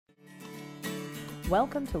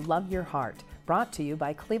Welcome to Love Your Heart, brought to you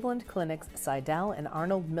by Cleveland Clinic's Seidel and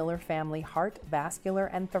Arnold Miller Family Heart, Vascular,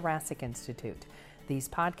 and Thoracic Institute. These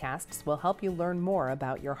podcasts will help you learn more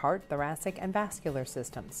about your heart, thoracic, and vascular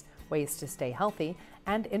systems, ways to stay healthy,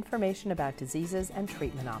 and information about diseases and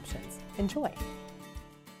treatment options. Enjoy.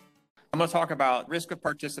 I'm going to talk about risk of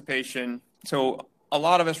participation. So a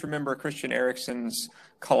lot of us remember Christian Eriksen's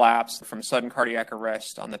collapse from sudden cardiac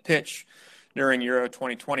arrest on the pitch during Euro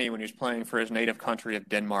 2020 when he was playing for his native country of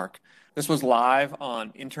Denmark. This was live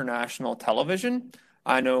on international television.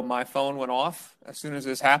 I know my phone went off as soon as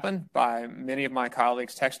this happened by many of my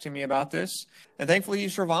colleagues texting me about this. And thankfully he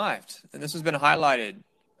survived. And this has been highlighted.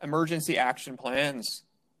 Emergency action plans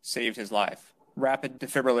saved his life. Rapid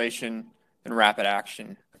defibrillation and rapid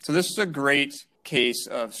action. So this is a great case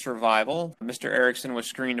of survival. Mr. Eriksen was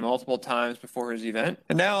screened multiple times before his event.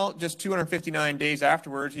 And now, just 259 days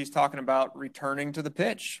afterwards, he's talking about returning to the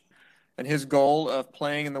pitch and his goal of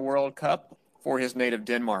playing in the World Cup for his native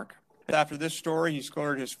Denmark. After this story, he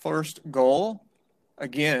scored his first goal,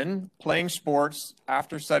 again, playing sports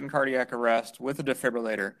after sudden cardiac arrest with a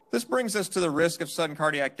defibrillator. This brings us to the risk of sudden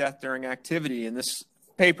cardiac death during activity. And this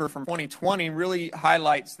paper from 2020 really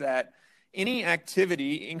highlights that any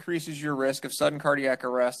activity increases your risk of sudden cardiac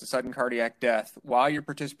arrest and sudden cardiac death while you're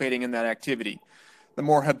participating in that activity. The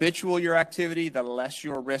more habitual your activity, the less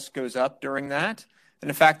your risk goes up during that. And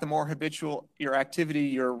in fact, the more habitual your activity,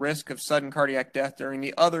 your risk of sudden cardiac death during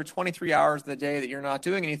the other 23 hours of the day that you're not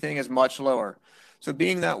doing anything is much lower. So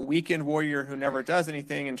being that weekend warrior who never does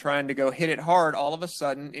anything and trying to go hit it hard all of a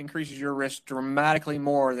sudden increases your risk dramatically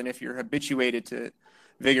more than if you're habituated to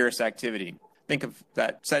vigorous activity. Think of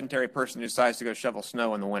that sedentary person who decides to go shovel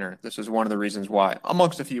snow in the winter. This is one of the reasons why,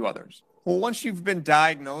 amongst a few others. Well, once you've been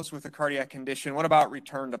diagnosed with a cardiac condition, what about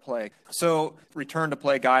return to play? So return to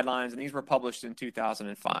play guidelines, and these were published in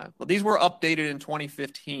 2005. Well, these were updated in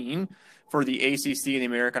 2015 for the ACC and the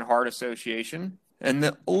American Heart Association. And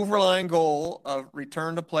the overlying goal of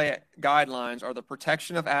return to play guidelines are the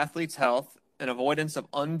protection of athletes' health and avoidance of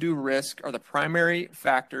undue risk are the primary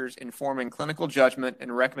factors informing clinical judgment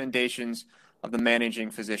and recommendations of the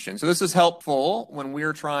managing physician. So this is helpful when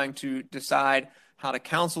we're trying to decide how to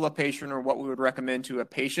counsel a patient or what we would recommend to a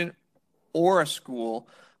patient or a school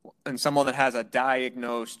and someone that has a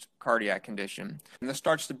diagnosed cardiac condition. And this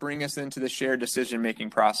starts to bring us into the shared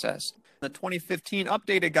decision-making process. The 2015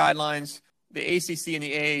 updated guidelines, the ACC and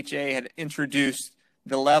the AHA had introduced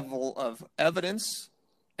the level of evidence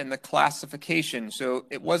and the classification. So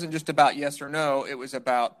it wasn't just about yes or no, it was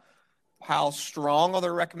about how strong are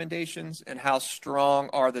the recommendations and how strong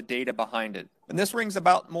are the data behind it. And this brings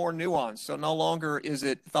about more nuance. So no longer is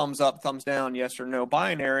it thumbs up, thumbs down, yes or no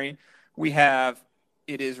binary. We have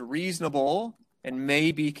it is reasonable and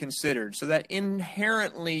may be considered. So that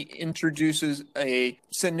inherently introduces a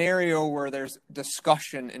scenario where there's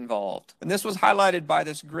discussion involved. And this was highlighted by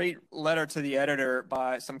this great letter to the editor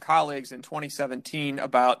by some colleagues in 2017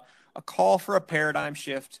 about a call for a paradigm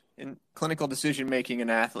shift in clinical decision-making in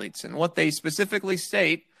athletes. And what they specifically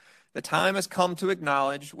state, the time has come to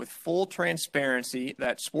acknowledge with full transparency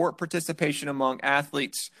that sport participation among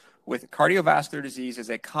athletes with cardiovascular disease is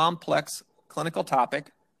a complex clinical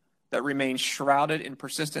topic that remains shrouded in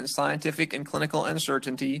persistent scientific and clinical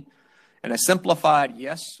uncertainty, and a simplified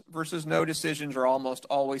yes versus no decisions are almost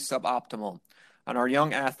always suboptimal, and our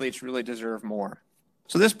young athletes really deserve more.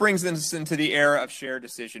 So this brings us into the era of shared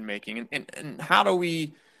decision-making. And how do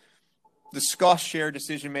we discuss shared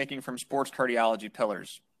decision-making from sports cardiology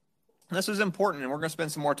pillars? And this is important, and we're going to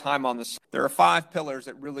spend some more time on this. There are 5 pillars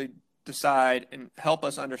that really decide and help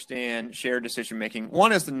us understand shared decision-making.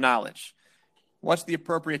 One is the knowledge. What's the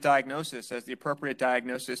appropriate diagnosis? Has the appropriate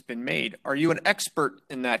diagnosis been made? Are you an expert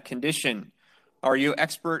in that condition? Are you an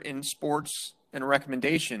expert in sports and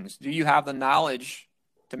recommendations? Do you have the knowledge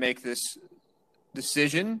to make this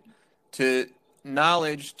decision, to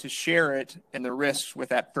knowledge to share it and the risks with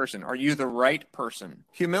that person? Are you the right person?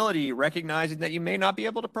 Humility, recognizing that you may not be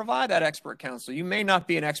able to provide that expert counsel. You may not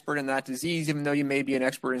be an expert in that disease, even though you may be an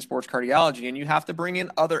expert in sports cardiology, and you have to bring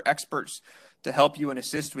in other experts to help you and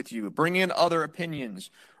assist with you. Bring in other opinions,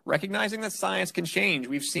 recognizing that science can change.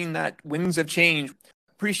 We've seen that winds of change.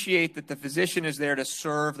 Appreciate that the physician is there to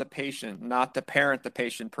serve the patient, not to parent the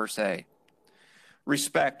patient per se.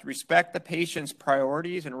 Respect the patient's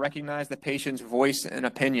priorities and recognize the patient's voice and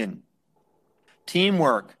opinion.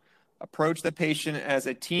 Teamwork. Approach the patient as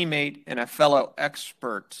a teammate and a fellow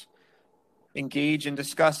expert. Engage and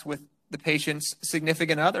discuss with the patient's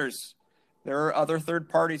significant others. There are other third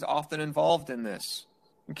parties often involved in this.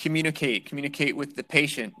 And communicate with the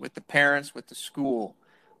patient, with the parents, with the school.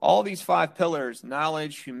 All these 5 pillars,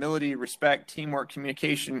 knowledge, humility, respect, teamwork,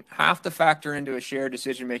 communication, have to factor into a shared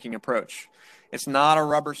decision-making approach. It's not a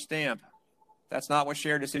rubber stamp. That's not what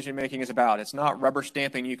shared decision-making is about. It's not rubber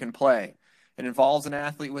stamping you can play. It involves an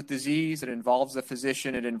athlete with disease. It involves a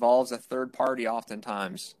physician. It involves a third party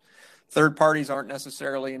oftentimes. Third parties aren't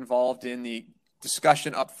necessarily involved in the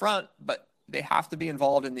discussion up front, but they have to be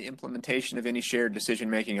involved in the implementation of any shared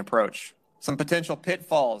decision-making approach. Some potential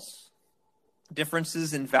pitfalls.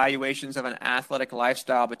 Differences in valuations of an athletic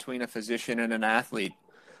lifestyle between a physician and an athlete.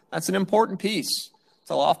 That's an important piece.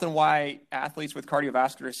 So often why athletes with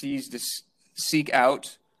cardiovascular disease seek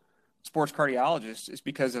out sports cardiologists is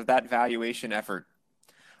because of that valuation effort.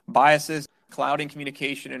 Biases, clouding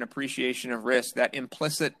communication and appreciation of risk, that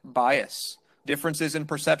implicit bias. Differences in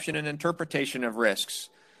perception and interpretation of risks.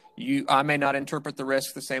 I may not interpret the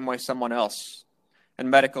risk the same way someone else. And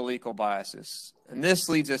medical legal biases. And this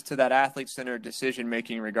leads us to that athlete-centered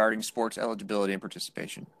decision-making regarding sports eligibility and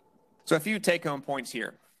participation. So a few take-home points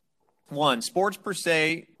here. 1, sports per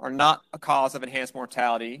se are not a cause of enhanced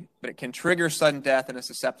mortality, but it can trigger sudden death in a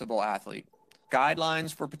susceptible athlete.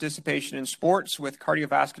 Guidelines for participation in sports with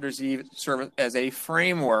cardiovascular disease serve as a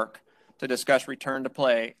framework to discuss return to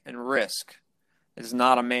play and risk. It is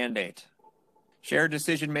not a mandate. Shared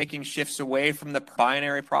decision-making shifts away from the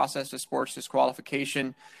binary process of sports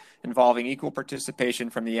disqualification, involving equal participation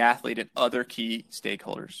from the athlete and other key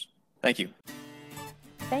stakeholders. Thank you.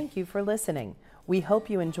 Thank you for listening. We hope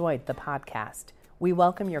you enjoyed the podcast. We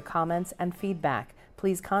welcome your comments and feedback.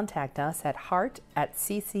 Please contact us at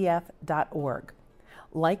heart@ccf.org.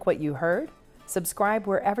 Like what you heard? Subscribe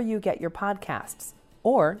wherever you get your podcasts,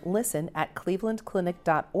 or listen at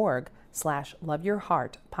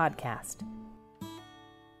clevelandclinic.org/loveyourheartpodcast.